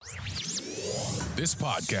This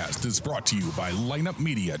podcast is brought to you by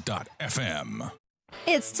lineupmedia.fm.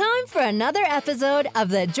 It's time for another episode of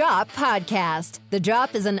The Drop Podcast. The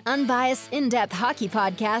Drop is an unbiased, in-depth hockey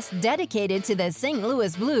podcast dedicated to the St.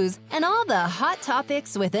 Louis Blues and all the hot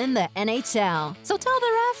topics within the NHL. So tell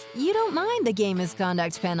the ref you don't mind the game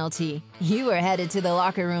misconduct penalty. You were headed to the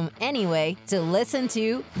locker room anyway to listen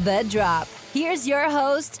to The Drop. Here's your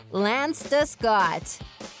host, Lance DeScott.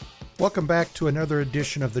 Welcome back to another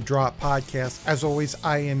edition of The Drop Podcast. As always,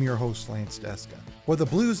 I am your host, Lance DeScott. Well, the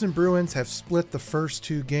Blues and Bruins have split the first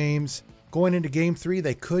two games. Going into Game 3,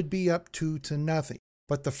 they could be up 2-0.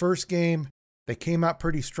 But the first game, they came out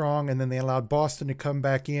pretty strong, and then they allowed Boston to come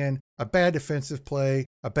back in. A bad defensive play,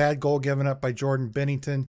 a bad goal given up by Jordan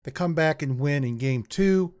Binnington. They come back and win in Game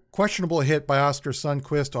 2. Questionable hit by Oskar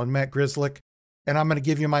Sundqvist on Matt Grzelcyk, and I'm going to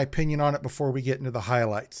give you my opinion on it before we get into the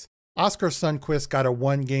highlights. Oskar Sundqvist got a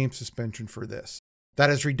 1-game suspension for this. That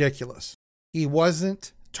is ridiculous. He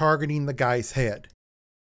wasn't targeting the guy's head.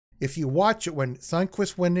 If you watch it, when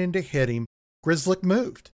Sundqvist went in to hit him, Grzelcyk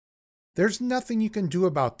moved. There's nothing you can do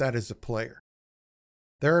about that as a player.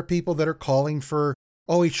 There are people that are calling for,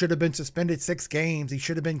 he should have been suspended 6 games. He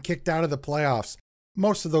should have been kicked out of the playoffs.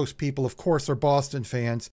 Most of those people, of course, are Boston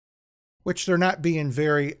fans, which they're not being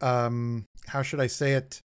very,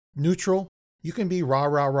 neutral. You can be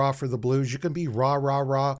rah for the Blues. You can be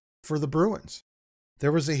rah for the Bruins.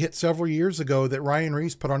 There was a hit several years ago that Ryan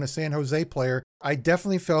Reeves put on a San Jose player. I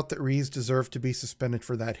definitely felt that Reeves deserved to be suspended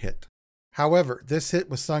for that hit. However, this hit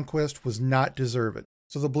with Sundqvist was not deserved.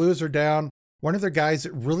 So the Blues are down. One of their guys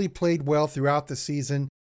that really played well throughout the season.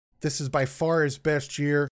 This is by far his best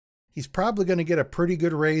year. He's probably going to get a pretty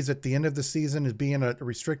good raise at the end of the season as being a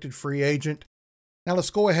restricted free agent. Now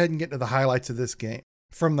let's go ahead and get to the highlights of this game.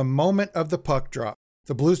 From the moment of the puck drop,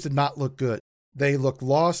 the Blues did not look good. They looked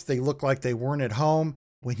lost. They looked like they weren't at home.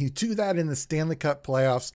 When you do that in the Stanley Cup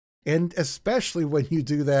playoffs, and especially when you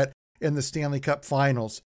do that in the Stanley Cup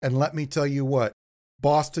finals, and let me tell you what,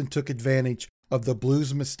 Boston took advantage of the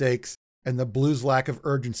Blues' mistakes and the Blues' lack of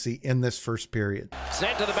urgency in this first period.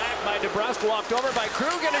 Sent to the back by DeBrusque, walked over by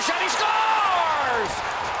Krug, and a shot, he scores!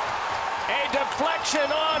 A deflection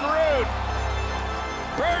en route.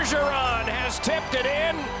 Bergeron has tipped it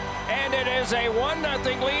in, and it is a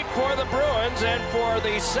 1-0 lead for the Bruins, and for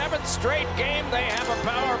the 7th straight game, they have a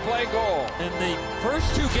power play goal. In the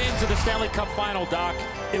first 2 games of the Stanley Cup final, Doc,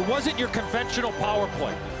 it wasn't your conventional power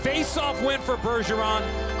play. Face-off win for Bergeron.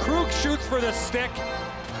 Krug shoots for the stick,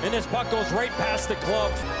 and this puck goes right past the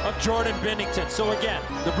glove of Jordan Binnington. So again,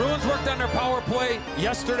 the Bruins worked on their power play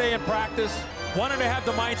yesterday in practice. Wanted to have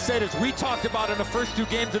the mindset, as we talked about in the first 2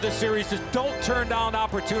 games of this series, just don't turn down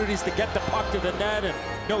opportunities to get the puck to the net, and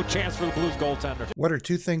no chance for the Blues goaltender. What are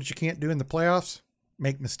 2 things you can't do in the playoffs?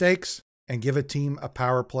 Make mistakes and give a team a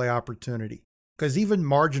power play opportunity. Because even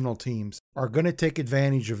marginal teams are going to take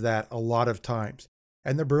advantage of that a lot of times.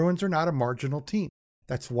 And the Bruins are not a marginal team.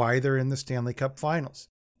 That's why they're in the Stanley Cup finals.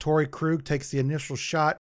 Torrey Krug takes the initial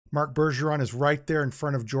shot. Marc Bergeron is right there in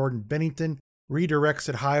front of Jordan Binnington. Redirects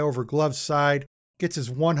it high over Glove's side, gets his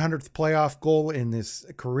 100th playoff goal in his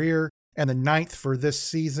career and the 9th for this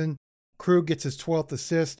season. Krug gets his 12th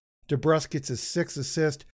assist. DeBrusque gets his 6th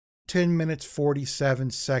assist, 10 minutes,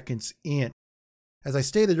 47 seconds in. As I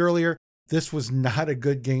stated earlier, this was not a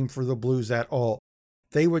good game for the Blues at all.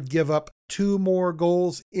 They would give up 2 more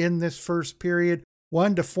goals in this first period,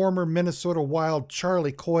 one to former Minnesota Wild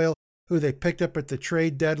Charlie Coyle, who they picked up at the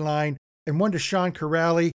trade deadline, and one to Sean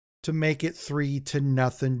Kuraly, to make it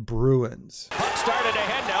 3-0 Bruins. Puck started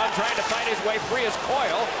ahead now and trying to find his way free as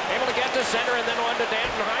Coyle. Able to get to center and then on to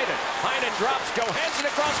Danton Heinen. Heinen drops Johansson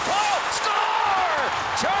across Coyle. Score!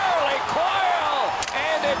 Charlie Coyle!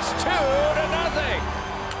 And it's 2-0.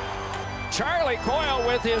 Charlie Coyle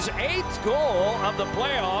with his 8th goal of the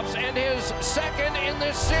playoffs and his 2nd in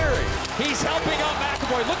this series. He's helping out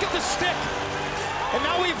McAvoy. Look at the stick. And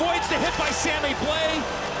now he avoids the hit by Sammy Blais.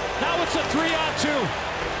 Now it's a 3-on-2.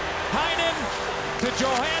 Heinen to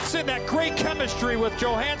Johansson, that great chemistry with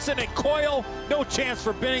Johansson and Coyle. No chance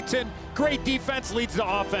for Binnington. Great defense leads to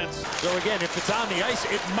offense. So again, if it's on the ice,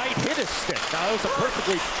 it might hit his stick. Now that was a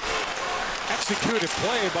perfectly executed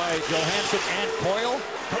play by Johansson and Coyle.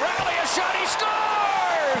 Kuraly, a shot, he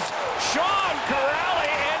scores! Sean Kuraly,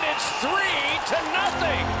 and it's 3-0.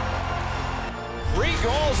 3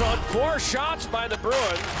 goals on 4 shots by the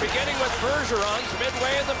Bruins, beginning with Bergeron's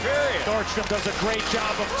midway in the period. Nordstrom does a great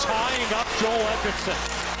job of tying up Joel Edmondson.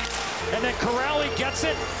 And then Kuraly gets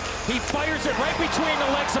it. He fires it right between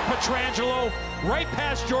the legs of Pietrangelo, right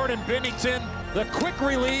past Jordan Binnington. The quick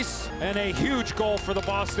release and a huge goal for the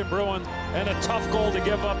Boston Bruins, and a tough goal to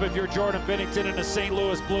give up if you're Jordan Binnington and the St.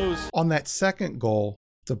 Louis Blues. On that second goal,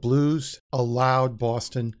 the Blues allowed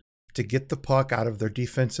Boston to get the puck out of their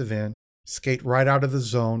defensive end, skate right out of the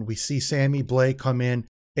zone. We see Sammy Blais come in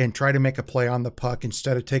and try to make a play on the puck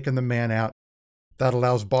instead of taking the man out. That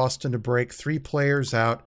allows Boston to break 3 players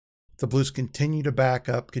out. The Blues continue to back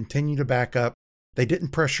up. They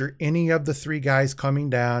didn't pressure any of the 3 guys coming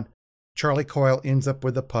down. Charlie Coyle ends up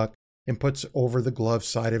with the puck and puts it over the glove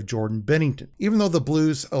side of Jordan Binnington. Even though the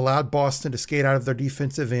Blues allowed Boston to skate out of their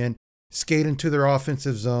defensive end, skate into their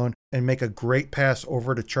offensive zone, and make a great pass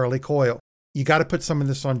over to Charlie Coyle, you got to put some of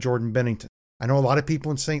this on Jordan Binnington. I know a lot of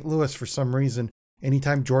people in St. Louis, for some reason,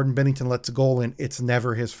 anytime Jordan Binnington lets a goal in, it's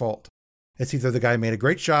never his fault. It's either the guy made a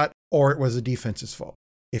great shot or it was the defense's fault.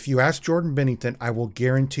 If you ask Jordan Binnington, I will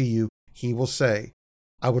guarantee you he will say,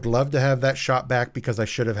 I would love to have that shot back because I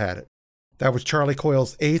should have had it. That was Charlie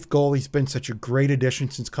Coyle's 8th goal. He's been such a great addition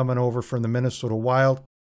since coming over from the Minnesota Wild.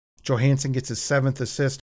 Johansson gets his 7th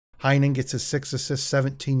assist. Heinen gets his 6th assist,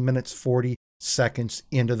 17 minutes, 40 seconds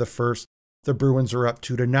into the first. The Bruins are up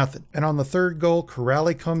 2-0. And on the 3rd goal,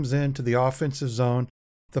 Corrali comes into the offensive zone.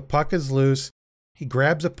 The puck is loose. He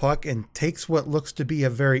grabs a puck and takes what looks to be a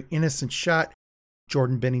very innocent shot.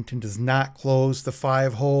 Jordan Binnington does not close the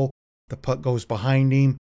 5-hole. The puck goes behind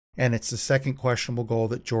him, and it's the second questionable goal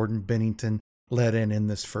that Jordan Binnington let in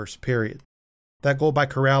this first period. That goal by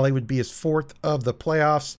Corrali would be his 4th of the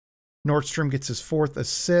playoffs. Nordstrom gets his 4th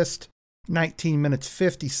assist, 19 minutes,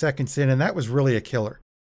 50 seconds in, and that was really a killer.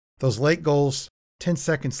 Those late goals, 10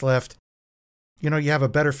 seconds left. You know, you have a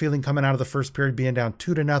better feeling coming out of the first period being down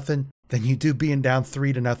 2-0 than you do being down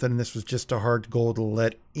 3-0, and this was just a hard goal to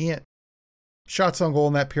let in. Shots on goal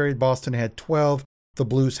in that period, Boston had 12. The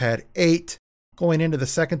Blues had 8. Going into the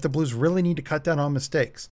second, the Blues really need to cut down on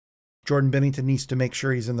mistakes. Jordan Binnington needs to make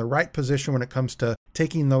sure he's in the right position when it comes to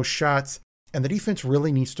taking those shots, and the defense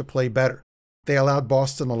really needs to play better. They allowed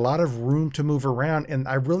Boston a lot of room to move around, and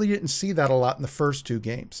I really didn't see that a lot in the first 2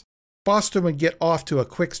 games. Boston would get off to a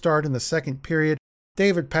quick start in the second period.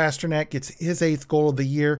 David Pastrnak gets his 8th goal of the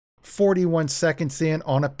year, 41 seconds in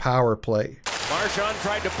on a power play. Marchand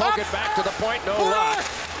tried to poke it back to the point, no luck.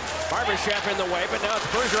 Barbashev in the way, but now it's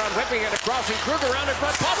Bergeron whipping it across, and Kruger around in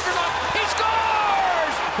front. Pastrnak, he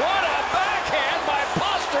scores! What a backhand by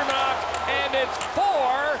Pastrnak, and it's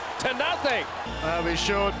 4-0. We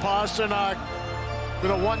showed Pastrnak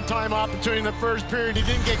with a one-time opportunity in the first period. He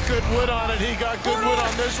didn't get good wood on it. He got good wood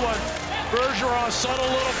on this one. Bergeron, subtle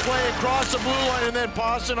little play across the blue line, and then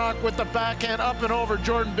Pastrnak with the backhand up and over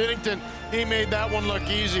Jordan Binnington. He made that one look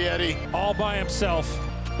easy, Eddie. All by himself,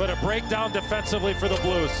 but a breakdown defensively for the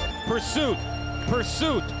Blues. Pursuit,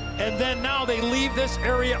 and then now they leave this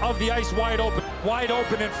area of the ice wide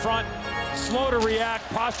open in front. Slow to react,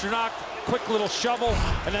 Pastrnak, quick little shovel,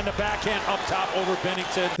 and then the backhand up top over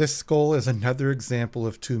Binnington. This goal is another example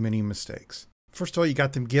of too many mistakes. First of all, you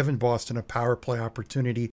got them giving Boston a power play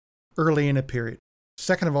opportunity early in a period.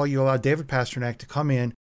 Second of all, you allowed David Pastrnak to come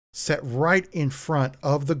in, set right in front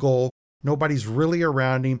of the goal. Nobody's really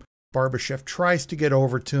around him. Barbashev tries to get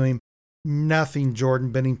over to him. Nothing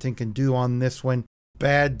Jordan Binnington can do on this one.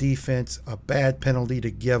 Bad defense, a bad penalty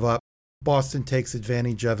to give up. Boston takes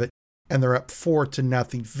advantage of it, and they're up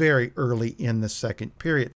 4-0 very early in the second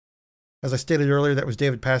period. As I stated earlier, that was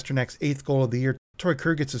David Pasternak's 8th goal of the year. Torrey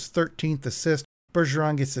Krug gets his 13th assist.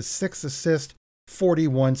 Bergeron gets his 6th assist,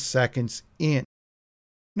 41 seconds in.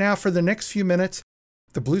 Now, for the next few minutes,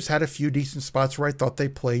 the Blues had a few decent spots where I thought they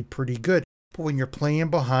played pretty good. But when you're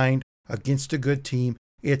playing behind against a good team,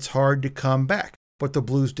 it's hard to come back. But the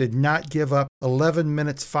Blues did not give up. 11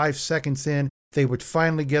 minutes, 5 seconds in, they would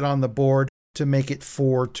finally get on the board to make it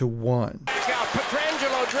 4-1.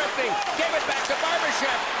 Pietrangelo drifting, gave it back to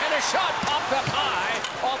Barbashev, and a shot popped up high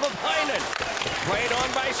off of Heinen. Played on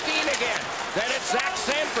by Steen again. Then it's Zach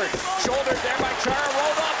Sanford, shouldered there by Chara,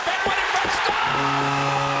 rolled off, then went in front, score!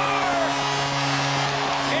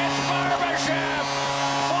 It's Barbashev,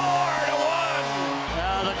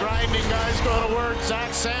 4-1. The grinding guys go to work.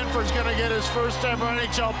 Zach Sanford's going to get his first ever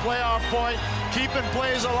NHL playoff point. Keeping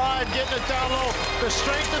plays alive, getting it down low. The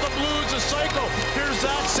strength of the Blues, a cycle. Here's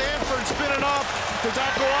Zach Sanford spinning off. Does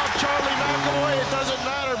that go off Charlie McAvoy? It doesn't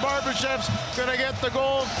matter. Barbashev's going to get the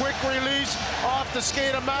goal. Quick release off the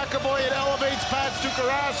skate of McAvoy. It elevates Pat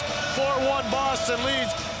Stukaras. 4-1 Boston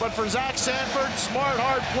leads. But for Zach Sanford, smart,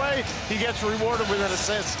 hard play. He gets rewarded with an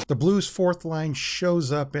assist. The Blues' 4th line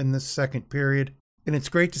shows up in the second period. And it's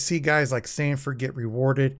great to see guys like Sanford get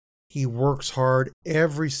rewarded. He works hard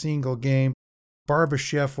every single game.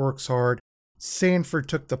 Barbashev works hard. Sanford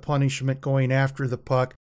took the punishment going after the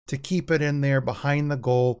puck to keep it in there behind the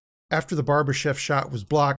goal. After the Barbashev shot was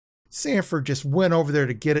blocked, Sanford just went over there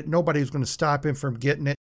to get it. Nobody was going to stop him from getting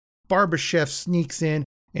it. Barbashev sneaks in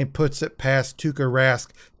and puts it past Tuukka Rask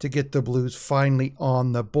to get the Blues finally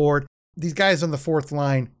on the board. These guys on the fourth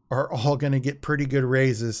line are all going to get pretty good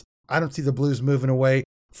raises. I don't see the Blues moving away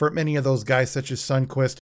from any of those guys such as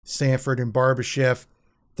Sundqvist, Sanford, and Barbashev.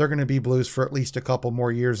 They're going to be Blues for at least a couple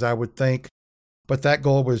more years, I would think. But that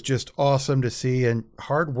goal was just awesome to see, and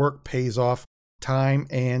hard work pays off time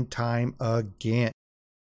and time again.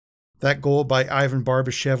 That goal by Ivan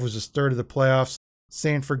Barbashev was his third of the playoffs.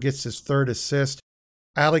 Sanford gets his third assist.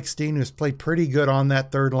 Alex Steen, who's played pretty good on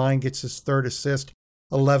that third line, gets his third assist.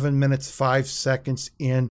 11 minutes, 5 seconds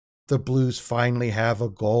in, the Blues finally have a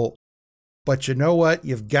goal. But you know what?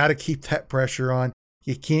 You've got to keep that pressure on.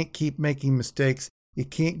 You can't keep making mistakes. You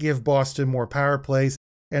can't give Boston more power plays.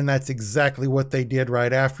 And that's exactly what they did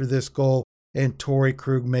right after this goal. And Torrey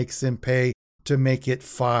Krug makes them pay to make it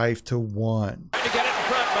 5-1. Trying to get it in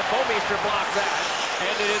front, but Bouwmeester blocked that.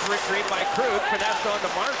 And it is retrieved by Krug. Finessed on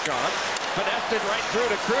to Marchand. Finessed it right through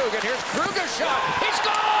to Krug. And here's Krug's shot. He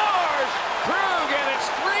scores! Krug, and it's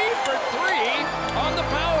 3 for 3 on the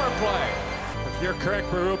power play. If you're correct,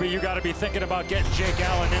 Berube, you got to be thinking about getting Jake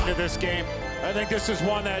Allen into this game. I think this is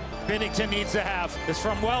one that Binnington needs to have. It's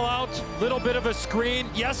from well out, little bit of a screen.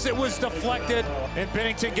 Yes, it was deflected, and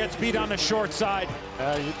Binnington gets beat on the short side.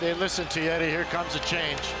 They listen to you, Eddie. Here comes a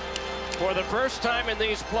change. For the first time in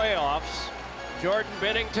these playoffs, Jordan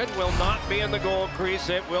Binnington will not be in the goal crease.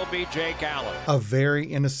 It will be Jake Allen. A very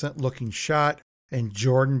innocent looking shot, and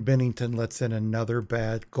Jordan Binnington lets in another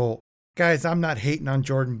bad goal. Guys, I'm not hating on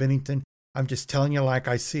Jordan Binnington. I'm just telling you like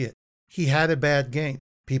I see it. He had a bad game.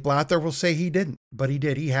 People out there will say he didn't, but he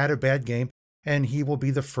did. He had a bad game, and he will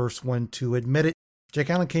be the first one to admit it. Jake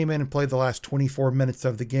Allen came in and played the last 24 minutes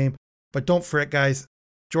of the game. But don't fret, guys.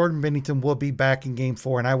 Jordan Binnington will be back in Game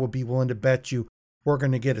 4, and I will be willing to bet you we're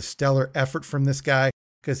going to get a stellar effort from this guy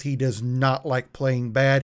because he does not like playing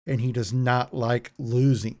bad, and he does not like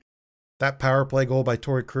losing. That power play goal by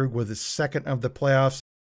Torrey Krug was his second of the playoffs.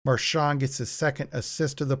 Marchand gets his second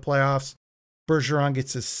assist of the playoffs. Bergeron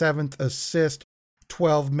gets his seventh assist.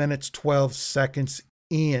 12 minutes, 12 seconds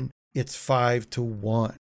in. It's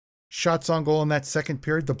 5-1. Shots on goal in that second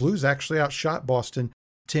period. The Blues actually outshot Boston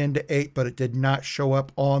 10-8, but it did not show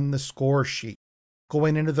up on the score sheet.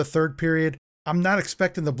 Going into the third period, I'm not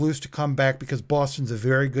expecting the Blues to come back because Boston's a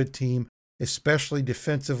very good team, especially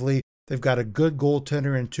defensively. They've got a good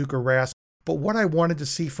goaltender in Tuukka Rask. But what I wanted to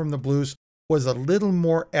see from the Blues was a little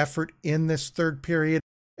more effort in this third period,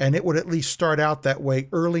 and it would at least start out that way.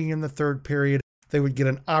 Early in the third period, they would get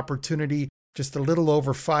an opportunity. Just a little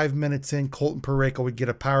over 5 minutes in, Colton Parayko would get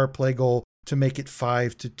a power play goal to make it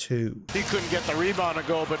 5-2. He couldn't get the rebound to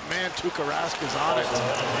go, but man, Tuukka Rask is on it.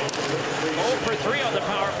 0 for 3 on the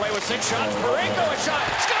power play with 6 shots. Parayko a shot.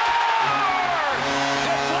 Score!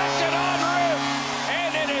 Deflected en route,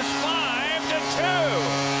 and it is 5-2.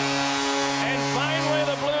 And finally,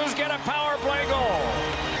 the Blues get a power play goal.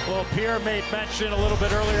 Well, Pierre made mention a little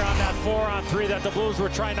bit earlier on that 4-on-3 that the Blues were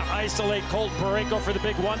trying to isolate Colton Parayko for the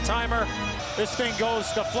big one-timer. This thing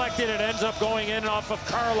goes deflected. It ends up going in off of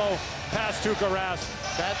Carlo past Tuukka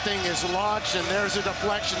Rask. That thing is launched, and there's a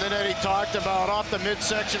deflection that Eddie talked about off the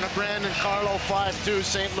midsection of Brandon Carlo. 5-2.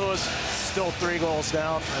 St. Louis still 3 goals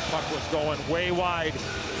down. That puck was going way wide.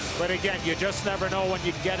 But again, you just never know when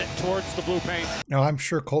you get it towards the blue paint. Now, I'm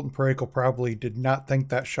sure Colton Parayko probably did not think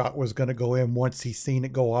that shot was going to go in once he's seen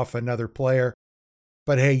it go off another player.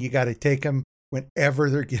 But hey, you got to take them whenever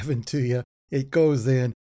they're given to you. It goes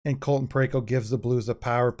in, and Colton Parayko gives the Blues a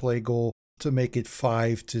power play goal to make it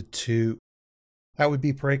 5-2. That would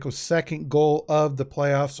be Parayko's second goal of the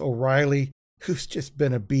playoffs. O'Reilly, who's just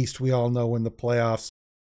been a beast, we all know, in the playoffs,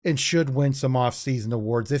 and should win some off-season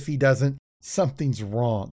awards. If he doesn't, something's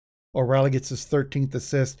wrong. O'Reilly gets his 13th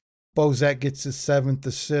assist. Bozak gets his 7th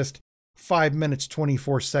assist. 5 minutes,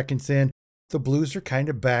 24 seconds in. The Blues are kind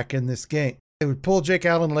of back in this game. They would pull Jake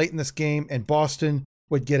Allen late in this game, and Boston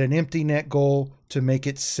would get an empty net goal to make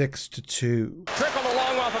it 6-2. Trickled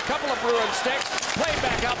along off a couple of Bruins sticks. Played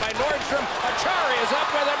back out by Nordstrom. Achari is up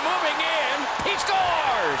with it, moving in. He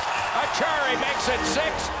scores! Achari makes it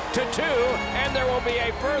 6-2, and there will be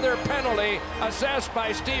a further penalty assessed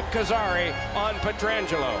by Steve Kazari on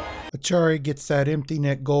Pietrangelo. Achari gets that empty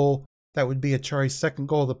net goal. That would be Achari's second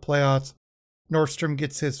goal of the playoffs. Nordstrom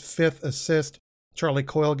gets his 5th assist. Charlie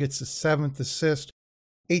Coyle gets his 7th assist.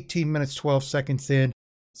 18 minutes, 12 seconds in.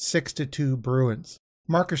 6-2 Bruins.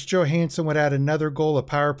 Marcus Johansson would add another goal, a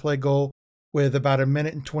power play goal, with about 1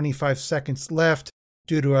 minute and 25 seconds left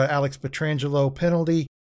due to an Alex Pietrangelo penalty.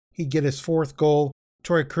 He'd get his 4th goal,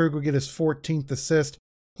 Torrey Krug will get his 14th assist.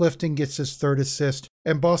 Clifton gets his 3rd assist.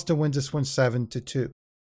 And Boston wins this one 7-2.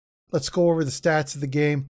 Let's go over the stats of the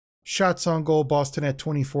game. Shots on goal, Boston had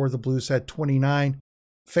 24. The Blues had 29.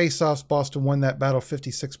 Face-offs, Boston won that battle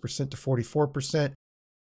 56% to 44%.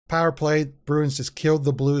 Power play, Bruins just killed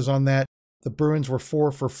the Blues on that. The Bruins were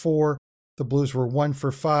 4 for 4. The Blues were 1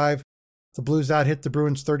 for 5. The Blues out-hit the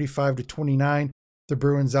Bruins 35-29. The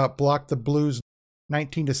Bruins out-blocked the Blues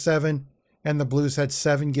 19-7. And the Blues had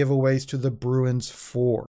 7 giveaways to the Bruins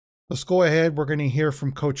 4. Let's go ahead. We're going to hear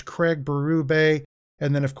from Coach Craig Berube,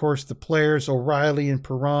 and then, of course, the players, O'Reilly and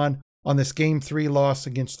Perron, on this Game 3 loss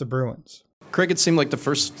against the Bruins. Craig, it seemed like the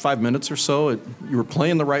first 5 minutes or so, you were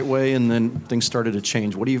playing the right way, and then things started to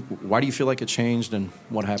change. Why do you feel like it changed, and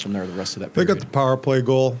what happened there the rest of that period? They got the power play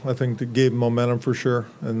goal. I think that gave momentum for sure.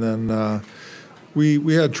 And then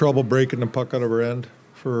we had trouble breaking the puck out of our end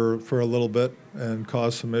for a little bit and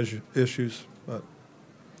caused some issues. But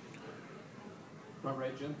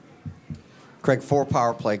Right, Jim? Craig, 4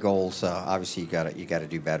 power play goals. Obviously, you got to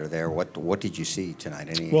do better there. What did you see tonight?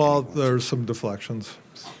 There's some deflections.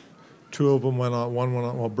 2 of them went on. One went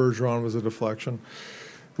on. Well, Bergeron was a deflection.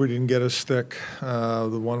 We didn't get a stick. The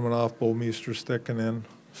one went off Bouwmeester's stick and in.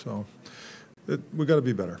 So we got to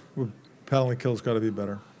be better. Penalty kills got to be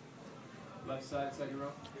better. Left side, second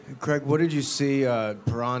row. Craig, what did you see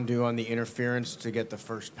Perron do on the interference to get the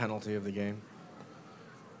first penalty of the game?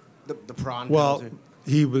 The Perron penalty? Well,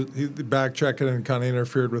 he back checking and kind of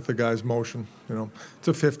interfered with the guy's motion. It's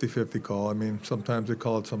a 50-50 call. I mean, sometimes they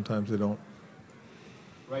call it, sometimes they don't.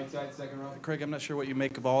 Right side, second row. Craig, I'm not sure what you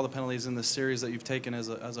make of all the penalties in this series that you've taken as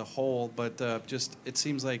a whole, but just it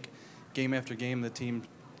seems like game after game the team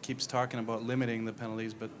keeps talking about limiting the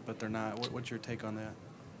penalties, but they're not. What's your take on that?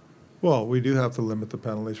 Well, we do have to limit the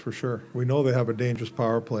penalties for sure. We know they have a dangerous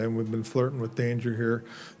power play, and we've been flirting with danger here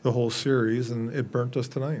the whole series, and it burnt us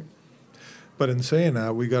tonight. But in saying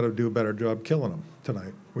that, we got to do a better job killing them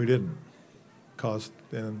tonight. We didn't.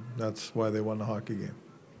 And that's why they won the hockey game.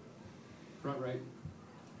 Front right.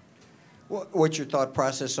 What's your thought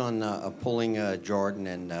process on pulling Jordan,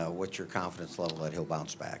 and what's your confidence level that he'll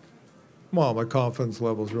bounce back? Well, my confidence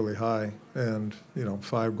level is really high, and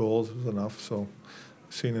 5 goals is enough. So,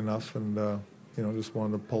 seen enough, and just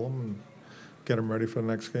wanted to pull him and get him ready for the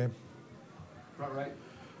next game. Front right.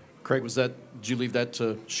 Craig, did you leave that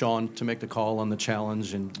to Sean to make the call on the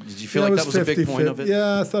challenge, and did you feel like that was a big point of it?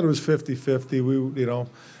 Yeah, I thought it was 50-50.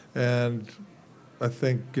 And I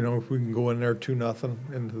think if we can go in there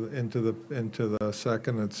 2-0 into the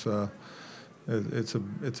second, it's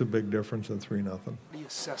a big difference than 3-0. How do you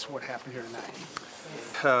assess what happened here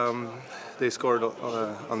tonight? They scored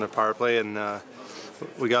on their power play, and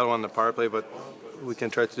we got them on the power play, but we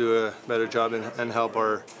can try to do a better job and help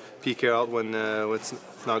our PK out when it's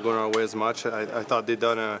not going our way as much. I thought they've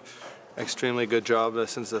done an extremely good job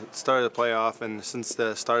since the start of the playoff and since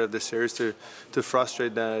the start of this series to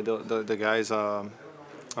frustrate the guys on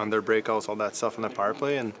their breakouts, all that stuff on the power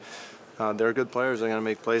play. And they're good players. They're going to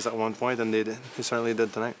make plays at one point, and they certainly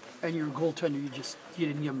did tonight. And your goaltender, you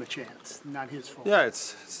didn't give him a chance. Not his fault. Yeah,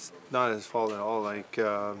 it's not his fault at all. I'm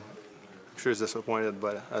sure he's disappointed,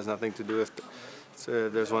 but it has nothing to do with.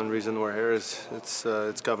 There's one reason we're here it's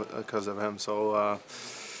because of him. So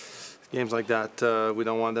games like that, we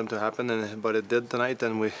don't want them to happen, but it did tonight,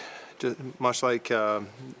 and we just much like the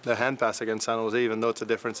hand pass against San Jose, even though it's a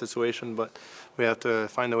different situation, but we have to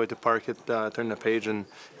find a way to park it, turn the page, and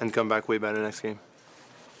come back way better next game.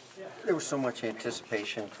 There was so much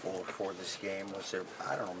anticipation for this game. Was there,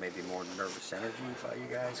 I don't know, maybe more nervous energy by you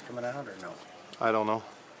guys coming out, or no? I don't know.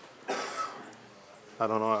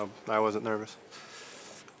 I wasn't nervous.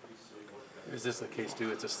 Is this the case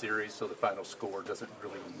too? It's a series, so the final score doesn't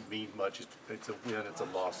really mean much. It's a win, it's a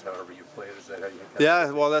loss, however you play it. Is that how you?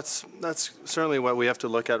 Yeah, well, that's certainly what we have to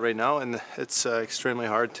look at right now, and it's extremely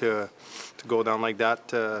hard to go down like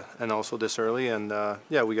that, and also this early. And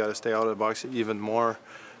we got to stay out of the box even more.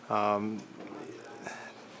 Do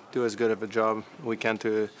as good of a job we can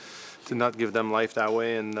to not give them life that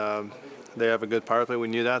way. And they have a good power play. We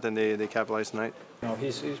knew that, and they capitalized tonight.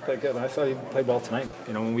 He's played good. I thought he played well tonight.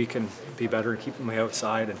 When we can be better and keep him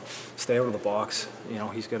outside and stay out of the box,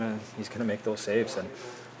 he's gonna make those saves. And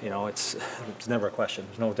it's never a question.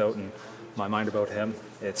 There's no doubt in my mind about him.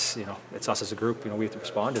 It's it's us as a group. We have to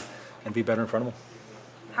respond and be better in front of him.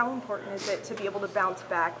 How important is it to be able to bounce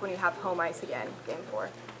back when you have home ice again, Game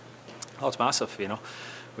 4? Oh, it's massive.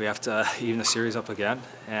 We have to even the series up again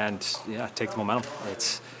and take the momentum.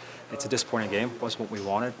 It's a disappointing game. It wasn't what we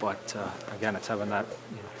wanted, but again, it's having that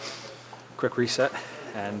quick reset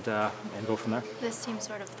and go from there. This team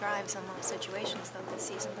sort of thrives on those situations, though, this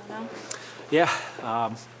season, don't know? Yeah,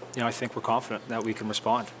 I think we're confident that we can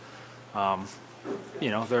respond. We're going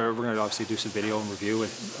to obviously do some video and review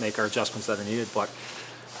and make our adjustments that are needed, but,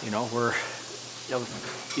 we're,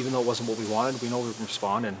 even though it wasn't what we wanted, we know we can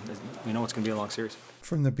respond, and we know it's going to be a long series.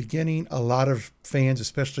 From the beginning, a lot of fans,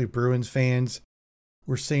 especially Bruins fans,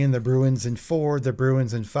 were saying the Bruins in 4, the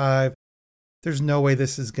Bruins in 5. There's no way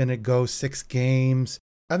this is going to go 6 games.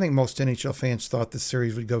 I think most NHL fans thought the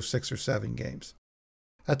series would go 6 or 7 games.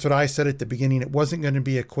 That's what I said at the beginning. It wasn't going to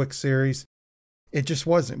be a quick series. It just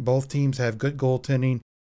wasn't. Both teams have good goaltending.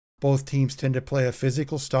 Both teams tend to play a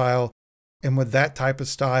physical style. And with that type of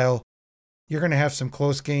style, you're going to have some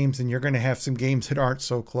close games and you're going to have some games that aren't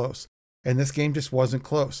so close. And this game just wasn't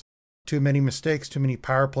close. Too many mistakes, too many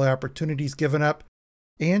power play opportunities given up.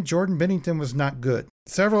 And Jordan Binnington was not good.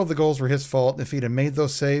 Several of the goals were his fault. If he'd have made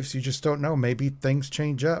those saves, you just don't know. Maybe things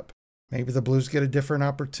change up. Maybe the Blues get a different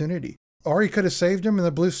opportunity. Or he could have saved him and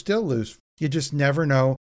the Blues still lose. You just never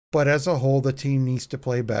know. But as a whole, the team needs to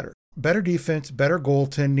play better. Better defense, better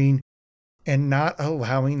goaltending, and not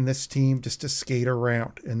allowing this team just to skate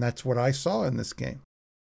around. And that's what I saw in this game.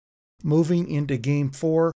 Moving into Game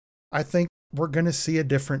 4, I think we're going to see a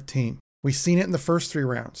different team. We've seen it in the first 3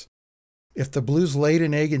 rounds. If the Blues laid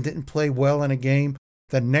an egg and didn't play well in a game,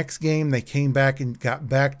 the next game they came back and got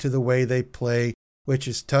back to the way they play, which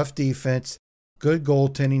is tough defense, good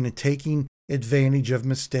goaltending, and taking advantage of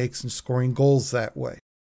mistakes and scoring goals that way.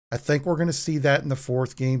 I think we're going to see that in the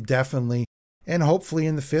 4th game, definitely, and hopefully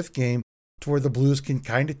in the 5th game, to where the Blues can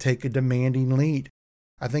kind of take a demanding lead.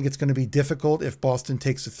 I think it's going to be difficult if Boston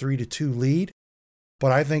takes a 3-2 lead,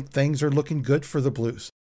 but I think things are looking good for the Blues.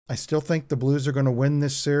 I still think the Blues are going to win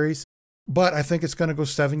this series, but I think it's going to go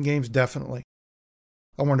 7 games definitely.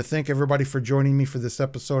 I want to thank everybody for joining me for this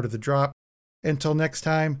episode of The Drop. Until next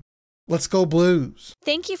time, let's go Blues.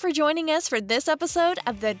 Thank you for joining us for this episode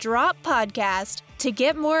of The Drop Podcast. To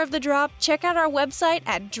get more of The Drop, check out our website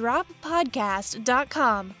at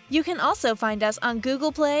droppodcast.com. You can also find us on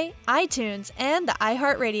Google Play, iTunes, and the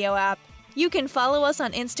iHeartRadio app. You can follow us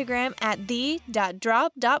on Instagram at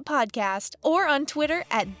the.drop.podcast or on Twitter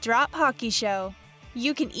at Drop Hockey Show.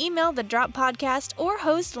 You can email The Drop Podcast or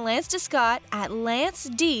host Lance DeScott at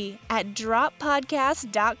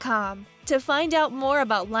lanced@droppodcast.com. To find out more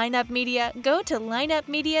about Lineup Media, go to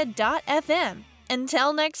lineupmedia.fm.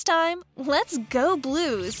 Until next time, let's go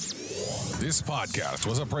Blues! This podcast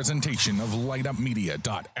was a presentation of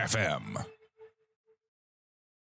lineupmedia.fm.